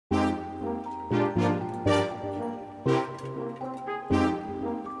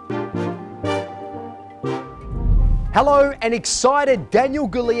Hello and excited Daniel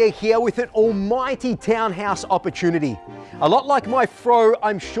Galea here with an almighty townhouse opportunity. A lot like my fro,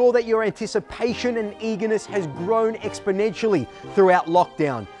 I'm sure that your anticipation and eagerness has grown exponentially throughout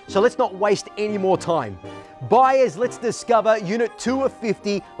lockdown. So let's not waste any more time. Buyers, let's discover Unit 2 of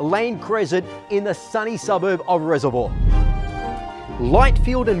 50 Lane Crescent in the sunny suburb of Reservoir.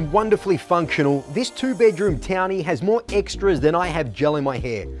 Light-filled and wonderfully functional, this 2-bedroom townie has more extras than I have gel in my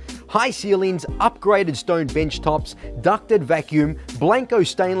hair. High ceilings, upgraded stone bench tops, ducted vacuum, Blanco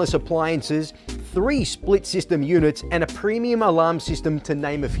stainless appliances, 3 split system units, and a premium alarm system to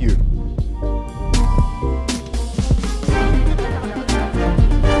name a few.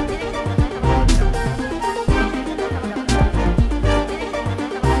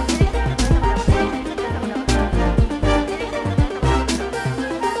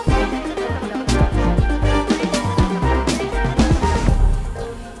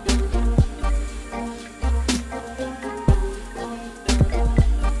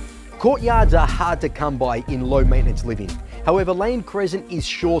 Courtyards are hard to come by in low maintenance living. However, Lane Crescent is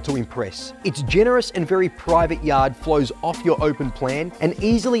sure to impress. Its generous and very private yard flows off your open plan and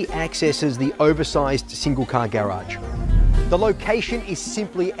easily accesses the oversized single car garage. The location is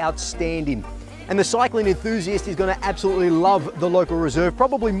simply outstanding. And the cycling enthusiast is going to absolutely love the local reserve,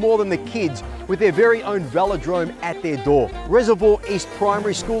 probably more than the kids, with their very own velodrome at their door. Reservoir East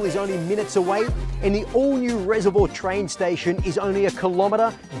Primary School is only minutes away, and the all-new Reservoir train station is only a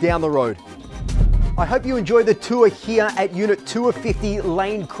kilometre down the road. I hope you enjoyed the tour here at Unit 2 of 50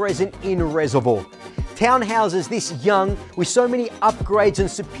 Lane Crescent in Reservoir. Townhouses this young, with so many upgrades and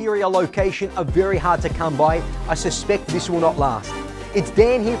superior location, are very hard to come by. I suspect this will not last. It's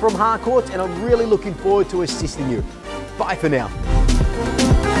Dan here from Harcourts, and I'm really looking forward to assisting you. Bye for now.